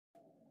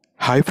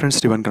Hi friends,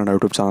 ದಿವಾನ್ಕನ್ನಡ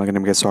YouTube ಚಾನಲ್ಗೆ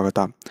ನಿಮಗೆ ಸ್ವಾಗತ.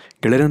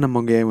 ಗೆಳೆಯರೆ,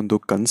 ನಮಗೆ ಒಂದು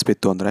ಕನಸು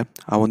ಬಿತ್ತು ಅಂದರೆ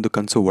ಆ ಒಂದು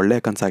ಕನಸು ಒಳ್ಳೆಯ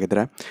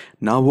ಕನಸಾಗಿದ್ದರೆ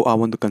ನಾವು ಆ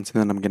ಒಂದು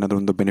ಕನಸಿಂದ ನಮಗೇನಾದರೂ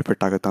ಒಂದು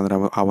ಬೆನಿಫಿಟ್ ಆಗುತ್ತಾ ಅಂದರೆ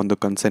ಆ ಒಂದು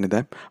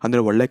ಕನಸೇನಿದೆ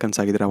ಅಂದರೆ ಒಳ್ಳೆಯ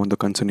ಕನಸಾಗಿದ್ದರೆ ಆ ಒಂದು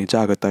ಕನಸು ನಿಜ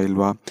ಆಗುತ್ತಾ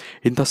ಇಲ್ವಾ,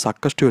 ಇಂಥ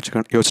ಸಾಕಷ್ಟು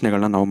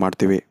ಯೋಚನೆಗಳನ್ನ ನಾವು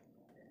ಮಾಡ್ತೀವಿ.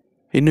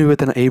 ಇನ್ನು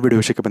ಇವತ್ತಿನ ಈ ವಿಡಿಯೋ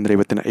ವಿಷಯಕ್ಕೆ ಬಂದರೆ,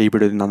 ಇವತ್ತಿನ ಈ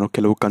ವಿಡಿಯೋದಲ್ಲಿ ನಾನು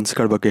ಕೆಲವು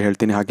ಕನಸುಗಳ ಬಗ್ಗೆ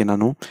ಹೇಳ್ತೀನಿ. ಹಾಗೆ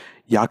ನಾನು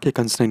ಯಾಕೆ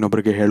ಕನಸನ್ನ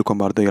ಇನ್ನೊಬ್ಬರಿಗೆ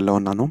ಹೇಳ್ಕೊಬಾರ್ದು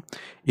ಎಲ್ಲವನ್ನು ನಾನು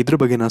ಇದ್ರ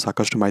ಬಗ್ಗೆ ನಾನು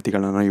ಸಾಕಷ್ಟು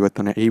ಮಾಹಿತಿಗಳನ್ನು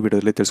ಇವತ್ತಿನ ಈ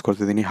ವಿಡಿಯೋದಲ್ಲಿ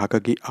ತಿಳಿಸ್ಕೊಳ್ತಿದ್ದೀನಿ.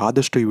 ಹಾಗಾಗಿ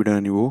ಆದಷ್ಟು ಈ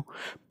ವಿಡಿಯೋನ ನೀವು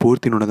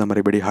ಪೂರ್ತಿ ನೋಡೋದ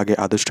ಮರಿಬೇಡಿ. ಹಾಗೆ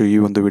ಆದಷ್ಟು ಈ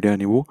ಒಂದು ವಿಡಿಯೋ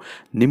ನೀವು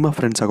ನಿಮ್ಮ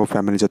ಫ್ರೆಂಡ್ಸ್ ಹಾಗೂ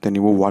ಫ್ಯಾಮಿಲಿ ಜೊತೆ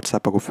ನೀವು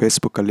ವಾಟ್ಸಪ್ ಹಾಗೂ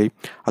ಫೇಸ್ಬುಕ್ಕಲ್ಲಿ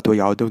ಅಥವಾ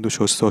ಯಾವುದೇ ಒಂದು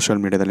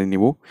ಸೋಷಿಯಲ್ ಮೀಡಿಯಾದಲ್ಲಿ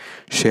ನೀವು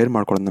ಶೇರ್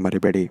ಮಾಡ್ಕೊಳ್ಳೋದನ್ನ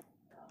ಮರಿಬೇಡಿ.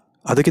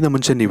 ಅದಕ್ಕಿಂತ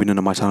ಮುಂಚೆ ನೀವಿನ್ನು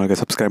ನಮ್ಮ ಚಾನಲ್ಗೆ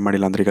ಸಬ್ಸ್ಕ್ರೈಬ್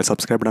ಮಾಡಿಲ್ಲ ಅಂದರೆ ಈಗ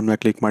ಸಬ್ಸ್ಕ್ರೈಬ್ ಬಟನ್ ಮೇಲೆ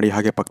ಕ್ಲಿಕ್ ಮಾಡಿ.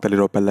 ಹಾಗೆ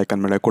ಪಕ್ಕದಲ್ಲಿರೋ ಬೆಲ್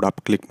ಐಕನ್ ಮೇಲೆ ಕೂಡ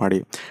ಕ್ಲಿಕ್ ಮಾಡಿ.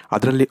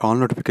 ಅದರಲ್ಲಿ ಆಲ್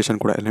ನೋಟಿಫಿಕೇಶನ್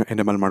ಕೂಡ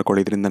ಎನೇಬಲ್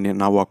ಮಾಡ್ಕೊಳ್ಳಿ. ಇದರಿಂದ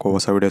ನಾವು ಹಾಕುವ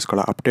ಹೊಸ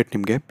ವೀಡಿಯೋಸ್ಗಳ ಅಪ್ಡೇಟ್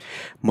ನಿಮಗೆ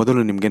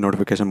ಮೊದಲು ನಿಮಗೆ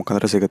ನೋಟಿಫಿಕೇಶನ್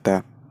ಮುಖಾಂತರ ಸಿಗುತ್ತೆ.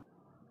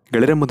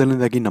 ಗೆಳೆಯರೆ,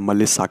 ಮೊದಲನೇದಾಗಿ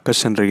ನಮ್ಮಲ್ಲಿ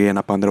ಸಾಕಷ್ಟು ಜನರಿಗೆ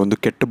ಏನಪ್ಪ ಅಂದರೆ ಒಂದು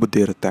ಕೆಟ್ಟ ಬುದ್ಧಿ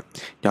ಇರುತ್ತೆ.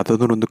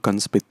 ಯಾವುದಾದ್ರೂ ಒಂದು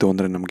ಕನಸು ಬಿತ್ತು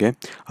ಅಂದರೆ ನಮಗೆ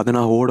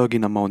ಅದನ್ನು ಓಡೋಗಿ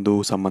ನಮ್ಮ ಒಂದು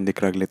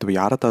ಸಂಬಂಧಿಕರಾಗಲಿ ಅಥವಾ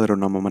ಯಾರತ್ತಾದರೂ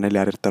ನಮ್ಮ ಮನೇಲಿ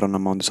ಯಾರಿರ್ತಾರೋ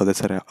ನಮ್ಮ ಒಂದು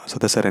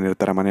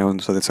ಸದಸ್ಯರೇನಿರ್ತಾರೆ, ಮನೆಯ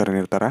ಒಂದು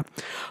ಸದಸ್ಯರೇನಿರ್ತಾರೆ,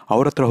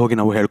 ಅವ್ರ ಹತ್ರ ಹೋಗಿ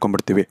ನಾವು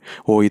ಹೇಳ್ಕೊಂಡ್ಬಿಡ್ತೀವಿ.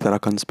 ಈ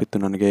ಥರ ಕನಸು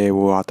ಬಿತ್ತು ನನಗೆ,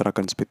 ಆ ಥರ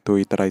ಕನಸು ಬಿತ್ತು,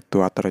 ಈ ಥರ ಇತ್ತು,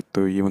 ಆ ಥರ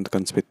ಇತ್ತು, ಈ ಒಂದು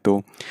ಕನಸು ಬಿತ್ತು,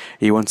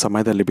 ಈ ಒಂದು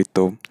ಸಮಯದಲ್ಲಿ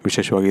ಬಿತ್ತು,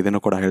 ವಿಶೇಷವಾಗಿ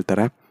ಇದನ್ನು ಕೂಡ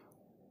ಹೇಳ್ತಾರೆ.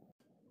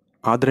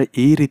 ಆದರೆ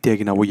ಈ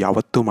ರೀತಿಯಾಗಿ ನಾವು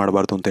ಯಾವತ್ತೂ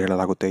ಮಾಡಬಾರ್ದು ಅಂತ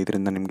ಹೇಳಲಾಗುತ್ತೆ.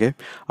 ಇದರಿಂದ ನಿಮಗೆ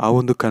ಆ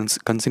ಒಂದು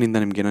ಕನಸಿನಿಂದ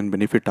ನಿಮ್ಗೆ ಏನೇನು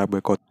ಬೆನಿಫಿಟ್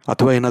ಆಗಬೇಕು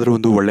ಅಥವಾ ಏನಾದರೂ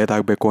ಒಂದು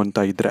ಒಳ್ಳೆಯದಾಗಬೇಕು ಅಂತ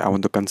ಇದ್ದರೆ ಆ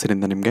ಒಂದು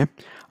ಕನಸಿನಿಂದ ನಿಮಗೆ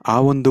ಆ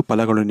ಒಂದು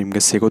ಫಲಗಳು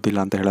ನಿಮಗೆ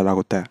ಸಿಗೋದಿಲ್ಲ ಅಂತ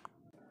ಹೇಳಲಾಗುತ್ತೆ.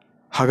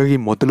 ಹಾಗಾಗಿ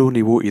ಮೊದಲು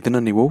ನೀವು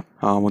ಇದನ್ನು ನೀವು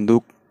ಒಂದು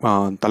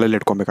ತಲೆಯಲ್ಲಿ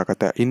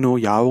ಇಟ್ಕೊಬೇಕಾಗತ್ತೆ. ಇನ್ನು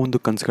ಯಾವ ಒಂದು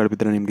ಕನಸುಗಳು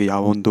ಬಿದ್ದರೆ ನಿಮಗೆ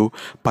ಯಾವ ಒಂದು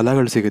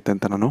ಫಲಗಳು ಸಿಗುತ್ತೆ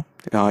ಅಂತ ನಾನು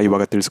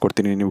ಇವಾಗ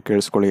ತಿಳಿಸ್ಕೊಡ್ತೀನಿ, ನೀವು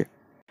ಕೇಳಿಸ್ಕೊಳ್ಳಿ.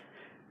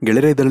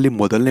 ಗೆಳೆಯರೆ, ಇದರಲ್ಲಿ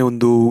ಮೊದಲನೇ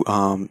ಒಂದು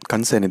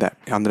ಕನಸೇನಿದೆ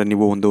ಅಂದರೆ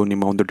ನೀವು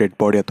ನಿಮ್ಮ ಒಂದು ಡೆಡ್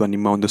ಬಾಡಿ ಅಥವಾ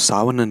ನಿಮ್ಮ ಒಂದು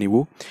ಸಾವನ್ನು ನೀವು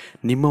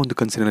ನಿಮ್ಮ ಒಂದು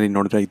ಕನಸಿನಲ್ಲಿ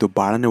ನೋಡಿದ್ರೆ ಇದು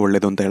ಭಾಳನೇ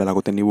ಒಳ್ಳೆಯದು ಅಂತ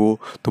ಹೇಳಲಾಗುತ್ತೆ. ನೀವು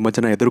ತುಂಬ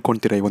ಜನ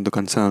ಎದುರ್ಕೊಳ್ತೀರ ಈ ಒಂದು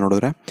ಕನಸನ್ನು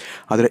ನೋಡಿದ್ರೆ,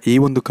 ಆದರೆ ಈ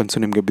ಒಂದು ಕನಸು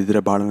ನಿಮಗೆ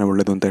ಬಿದ್ದರೆ ಭಾಳನೇ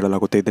ಒಳ್ಳೆಯದು ಅಂತ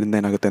ಹೇಳಲಾಗುತ್ತೆ. ಇದರಿಂದ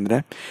ಏನಾಗುತ್ತೆ ಅಂದರೆ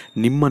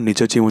ನಿಮ್ಮ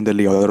ನಿಜ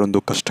ಜೀವನದಲ್ಲಿ ಯಾವುದಾದ್ರೂ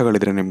ಒಂದು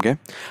ಕಷ್ಟಗಳಿದ್ರೆ ನಿಮಗೆ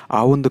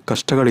ಆ ಒಂದು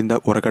ಕಷ್ಟಗಳಿಂದ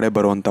ಹೊರಗಡೆ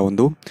ಬರುವಂಥ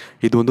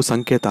ಇದು ಒಂದು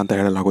ಸಂಕೇತ ಅಂತ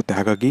ಹೇಳಲಾಗುತ್ತೆ.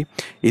 ಹಾಗಾಗಿ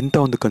ಇಂಥ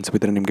ಒಂದು ಕನಸು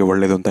ಬಿದ್ದರೆ ನಿಮಗೆ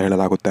ಒಳ್ಳೆಯದು ಅಂತ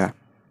ಹೇಳಲಾಗುತ್ತೆ.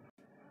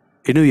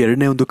 ಇನ್ನು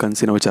ಎರಡನೇ ಒಂದು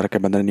ಕನಸಿನ ವಿಚಾರಕ್ಕೆ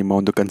ಬಂದರೆ, ನಿಮ್ಮ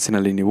ಒಂದು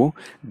ಕನಸಿನಲ್ಲಿ ನೀವು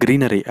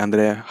ಗ್ರೀನರಿ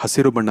ಅಂದರೆ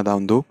ಹಸಿರು ಬಣ್ಣದ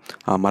ಒಂದು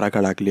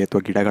ಮರಗಳಾಗಲಿ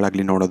ಅಥವಾ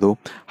ಗಿಡಗಳಾಗಲಿ ನೋಡೋದು,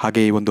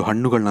 ಹಾಗೆ ಈ ಒಂದು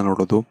ಹಣ್ಣುಗಳನ್ನ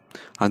ನೋಡೋದು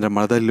ಅಂದರೆ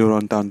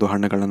ಮರದಲ್ಲಿರುವಂಥ ಒಂದು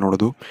ಹಣ್ಣುಗಳನ್ನ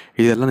ನೋಡೋದು,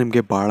 ಇದೆಲ್ಲ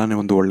ನಿಮಗೆ ಭಾಳನೇ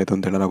ಒಂದು ಒಳ್ಳೆಯದು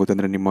ಅಂತ ಹೇಳಲಾಗುತ್ತೆ.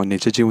 ಅಂದರೆ ನಿಮ್ಮ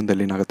ನಿಜ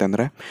ಜೀವನದಲ್ಲಿ ಏನಾಗುತ್ತೆ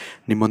ಅಂದರೆ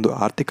ನಿಮ್ಮೊಂದು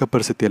ಆರ್ಥಿಕ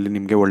ಪರಿಸ್ಥಿತಿಯಲ್ಲಿ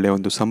ನಿಮಗೆ ಒಳ್ಳೆಯ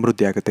ಒಂದು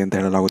ಸಮೃದ್ಧಿ ಆಗುತ್ತೆ ಅಂತ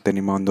ಹೇಳಲಾಗುತ್ತೆ.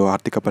 ನಿಮ್ಮ ಒಂದು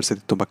ಆರ್ಥಿಕ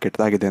ಪರಿಸ್ಥಿತಿ ತುಂಬ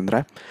ಕೆಟ್ಟದಾಗಿದೆ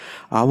ಅಂದರೆ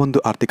ಆ ಒಂದು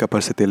ಆರ್ಥಿಕ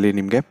ಪರಿಸ್ಥಿತಿಯಲ್ಲಿ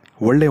ನಿಮಗೆ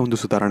ಒಳ್ಳೆಯ ಒಂದು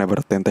ಸುಧಾರಣೆ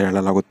ಬರುತ್ತೆ ಅಂತ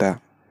ಹೇಳಲಾಗುತ್ತೆ.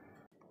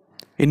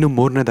 ಇನ್ನು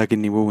ಮೂರನೇದಾಗಿ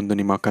ನೀವು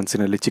ನಿಮ್ಮ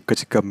ಕನಸಿನಲ್ಲಿ ಚಿಕ್ಕ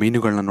ಚಿಕ್ಕ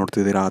ಮೀನುಗಳನ್ನ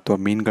ನೋಡ್ತಿದ್ದೀರಾ ಅಥವಾ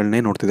ಮೀನುಗಳನ್ನೇ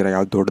ನೋಡ್ತಿದ್ದೀರಾ,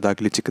 ಯಾವ್ದು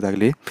ದೊಡ್ಡದಾಗಲಿ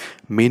ಚಿಕ್ಕದಾಗಲಿ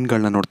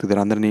ಮೀನುಗಳನ್ನ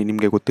ನೋಡ್ತಿದ್ದೀರಾ ಅಂದರೆ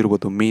ನಿಮಗೆ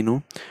ಗೊತ್ತಿರ್ಬೋದು, ಮೀನು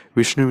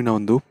ವಿಷ್ಣುವಿನ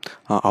ಒಂದು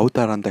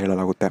ಅವತಾರ ಅಂತ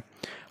ಹೇಳಲಾಗುತ್ತೆ.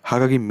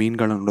 ಹಾಗಾಗಿ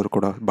ಮೀನುಗಳನ್ನ ನೋಡೋದು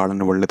ಕೂಡ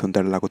ಭಾಳನೇ ಒಳ್ಳೆಯದು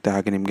ಅಂತ ಹೇಳಲಾಗುತ್ತೆ.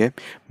 ಹಾಗೆ ನಿಮಗೆ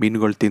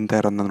ಮೀನುಗಳು ತಿಂತಾ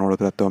ಇರೋದನ್ನ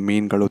ನೋಡಿದ್ರೆ ಅಥವಾ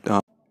ಮೀನುಗಳು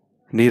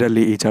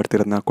ನೀರಲ್ಲಿ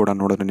ಈಜಾಡ್ತಿರೋದನ್ನ ಕೂಡ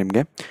ನೋಡಿದ್ರೆ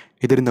ನಿಮಗೆ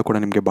ಇದರಿಂದ ಕೂಡ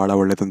ನಿಮಗೆ ಭಾಳ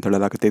ಒಳ್ಳೆಯದು ಅಂತ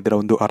ಹೇಳಲಾಗುತ್ತೆ. ಇದರ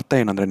ಒಂದು ಅರ್ಥ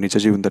ಏನಂದರೆ ನಿಜ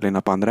ಜೀವನದಲ್ಲಿ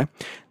ಏನಪ್ಪ ಅಂದರೆ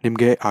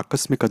ನಿಮಗೆ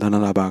ಆಕಸ್ಮಿಕ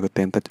ಧನಲಾಭ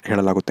ಆಗುತ್ತೆ ಅಂತ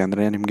ಹೇಳಲಾಗುತ್ತೆ.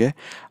 ಅಂದರೆ ನಿಮಗೆ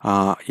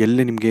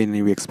ಎಲ್ಲಿ ನಿಮಗೆ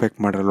ನೀವು ಎಕ್ಸ್ಪೆಕ್ಟ್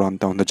ಮಾಡಿರಲ್ಲ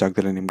ಅಂಥ ಒಂದು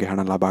ಜಾಗದಲ್ಲಿ ನಿಮಗೆ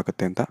ಹಣ ಲಾಭ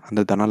ಆಗುತ್ತೆ ಅಂತ,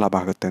 ಅಂದರೆ ಧನ ಲಾಭ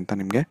ಆಗುತ್ತೆ ಅಂತ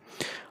ನಿಮಗೆ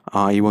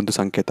ಈ ಒಂದು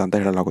ಸಂಕೇತ ಅಂತ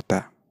ಹೇಳಲಾಗುತ್ತೆ.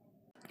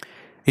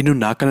 ಇನ್ನು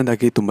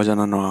ನಾಲ್ಕನೇದಾಗಿ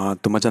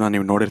ತುಂಬ ಜನ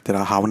ನೀವು ನೋಡಿರ್ತೀರ,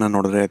 ಹಾವನ್ನ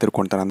ನೋಡಿದ್ರೆ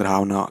ಎದುರ್ಕೊಳ್ತಾರೆ. ಅಂದರೆ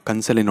ಹಾವನ್ನ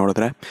ಕನಸಲ್ಲಿ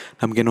ನೋಡಿದ್ರೆ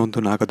ನಮಗೇನೋ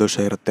ಒಂದು ನಾಗದೋಷ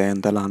ಇರುತ್ತೆ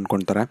ಅಂತೆಲ್ಲ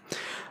ಅಂದ್ಕೊಳ್ತಾರೆ.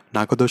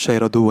 ನಾಗದೋಷ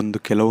ಇರೋದು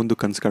ಕೆಲವೊಂದು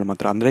ಕನಸುಗಳು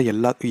ಮಾತ್ರ. ಅಂದರೆ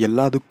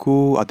ಎಲ್ಲದಕ್ಕೂ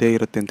ಅದೇ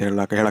ಇರುತ್ತೆ ಅಂತ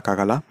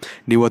ಹೇಳೋಕ್ಕಾಗಲ್ಲ.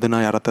 ನೀವು ಅದನ್ನು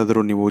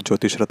ಯಾರತ್ತಾದರೂ ನೀವು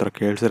ಜ್ಯೋತಿಷ್ಯರ ಹತ್ರ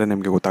ಕೇಳಿಸಿದ್ರೆ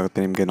ನಿಮಗೆ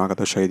ಗೊತ್ತಾಗುತ್ತೆ ನಿಮಗೆ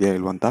ನಾಗದೋಷ ಇದೆಯಾ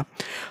ಇಲ್ವ ಅಂತ.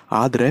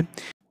 ಆದರೆ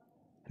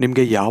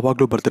ನಿಮಗೆ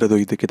ಯಾವಾಗಲೂ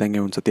ಬರ್ತಿರೋದು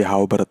ಇದಕ್ಕಿದ್ದಂಗೆ ಒಂದು ಸತಿ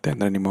ಹಾವು ಬರುತ್ತೆ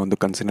ಅಂದರೆ ನಿಮ್ಮ ಒಂದು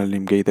ಕನಸಿನಲ್ಲಿ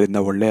ನಿಮಗೆ ಇದರಿಂದ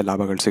ಒಳ್ಳೆಯ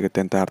ಲಾಭಗಳು ಸಿಗುತ್ತೆ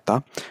ಅಂತ ಅರ್ಥ.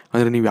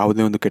 ಅಂದರೆ ನೀವು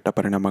ಯಾವುದೇ ಒಂದು ಕೆಟ್ಟ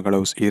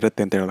ಪರಿಣಾಮಗಳು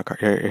ಇರುತ್ತೆ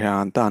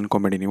ಅಂತ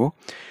ಅಂದ್ಕೊಂಬೇಡಿ ನೀವು.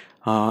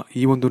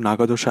 ಈ ಒಂದು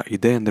ನಾಗದೋಷ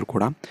ಇದೆ ಅಂದರೂ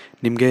ಕೂಡ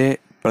ನಿಮಗೆ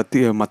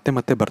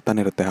ಮತ್ತೆ ಬರ್ತಾನೆ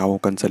ಇರುತ್ತೆ ಹಾವು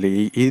ಕನಸಲ್ಲಿ.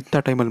 ಇಂಥ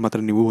ಟೈಮಲ್ಲಿ ಮಾತ್ರ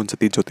ನೀವು ಒಂದು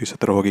ಸತಿ ಜ್ಯೋತಿಷ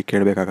ಹತ್ರ ಹೋಗಿ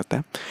ಕೇಳಬೇಕಾಗತ್ತೆ.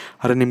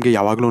 ಆದರೆ ನಿಮಗೆ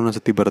ಯಾವಾಗಲೂ ಒಂದೊಂದು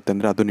ಸತಿ ಬರುತ್ತೆ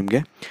ಅಂದರೆ ಅದು ನಿಮಗೆ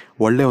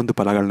ಒಳ್ಳೆಯ ಒಂದು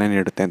ಫಲಗಳನ್ನೇ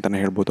ನೀಡುತ್ತೆ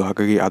ಅಂತಲೇ ಹೇಳ್ಬೋದು.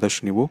 ಹಾಗಾಗಿ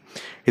ಆದಷ್ಟು ನೀವು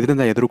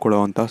ಇದರಿಂದ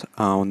ಎದುರುಕೊಳ್ಳುವಂಥ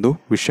ಒಂದು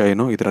ವಿಷಯ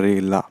ಏನೂ ಇದರಲ್ಲಿ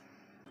ಇಲ್ಲ.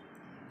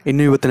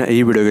 ಇನ್ನು ಇವತ್ತಿನ ಈ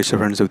ವಿಡಿಯೋಗೆ ಇಷ್ಟ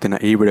ಫ್ರೆಂಡ್ಸ್, ಇವತ್ತಿನ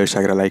ಈ ವಿಡಿಯೋ ಇಷ್ಟ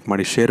ಆಗಿರೋ ಲೈಕ್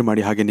ಮಾಡಿ, ಶೇರ್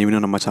ಮಾಡಿ. ಹಾಗೆ ನೀವಿನ್ನೂ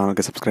ನಮ್ಮ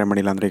ಚಾನಲ್ಗೆ ಸಬ್ಸ್ಕ್ರೈಬ್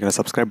ಮಾಡಿಲ್ಲ ಅಂದರೆ ಈಗ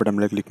ಸಬ್ಸ್ಕ್ರೈಬ್ ಬಟನ್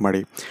ಮೇಲೆ ಕ್ಲಿಕ್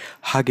ಮಾಡಿ.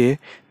 ಹಾಗೆ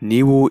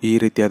ನೀವು ಈ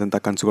ರೀತಿಯಾದಂಥ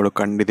ಕನಸುಗಳು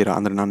ಕಂಡಿದ್ದೀರಾ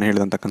ಅಂದರೆ ನಾನು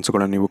ಹೇಳಿದಂಥ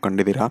ಕನಸುಗಳನ್ನು ನೀವು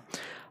ಕಂಡಿದ್ದೀರಾ,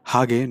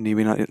 ಹಾಗೆ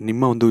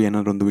ನಿಮ್ಮ ಒಂದು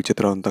ಏನಾದರೂ ಒಂದು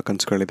ವಿಚಿತ್ರವಾದಂಥ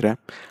ಕನಸುಗಳಿದ್ರೆ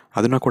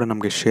ಅದನ್ನು ಕೂಡ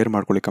ನಮಗೆ ಶೇರ್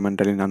ಮಾಡ್ಕೊಳ್ಳಿ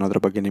ಕಮೆಂಟಲ್ಲಿ. ನಾನು ಅದರ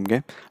ಬಗ್ಗೆ ನಿಮಗೆ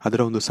ಅದರ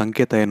ಒಂದು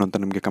ಸಂಕೇತ ಏನು ಅಂತ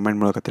ನಿಮಗೆ ಕಮೆಂಟ್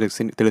ಮೂಲಕ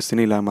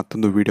ತಿಳಿಸ್ತೀನಿ. ಇಲ್ಲ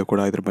ಮತ್ತೊಂದು ವಿಡಿಯೋ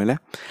ಕೂಡ ಇದ್ರ ಮೇಲೆ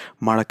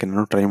ಮಾಡೋಕ್ಕೆ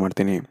ನಾನು ಟ್ರೈ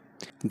ಮಾಡ್ತೀನಿ.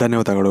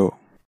 ಧನ್ಯವಾದಗಳು.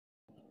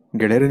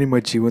 ಗೆಳೆಯರು, ನಿಮ್ಮ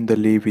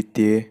ಜೀವನದಲ್ಲಿ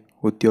ವಿದ್ಯೆ,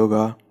 ಉದ್ಯೋಗ,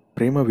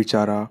 ಪ್ರೇಮ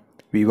ವಿಚಾರ,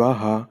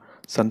 ವಿವಾಹ,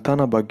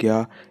 ಸಂತಾನ ಭಾಗ್ಯ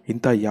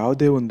ಇಂಥ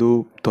ಯಾವುದೇ ಒಂದು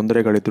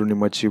ತೊಂದರೆಗಳಿದ್ದರೂ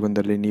ನಿಮ್ಮ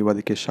ಜೀವನದಲ್ಲಿ ನೀವು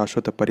ಅದಕ್ಕೆ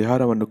ಶಾಶ್ವತ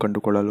ಪರಿಹಾರವನ್ನು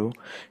ಕಂಡುಕೊಳ್ಳಲು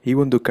ಈ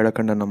ಒಂದು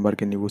ಕೆಳಕಂಡ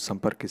ನಂಬರ್ಗೆ ನೀವು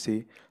ಸಂಪರ್ಕಿಸಿ.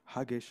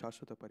 ಹಾಗೆ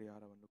ಶಾಶ್ವತ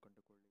ಪರಿಹಾರವನ್ನು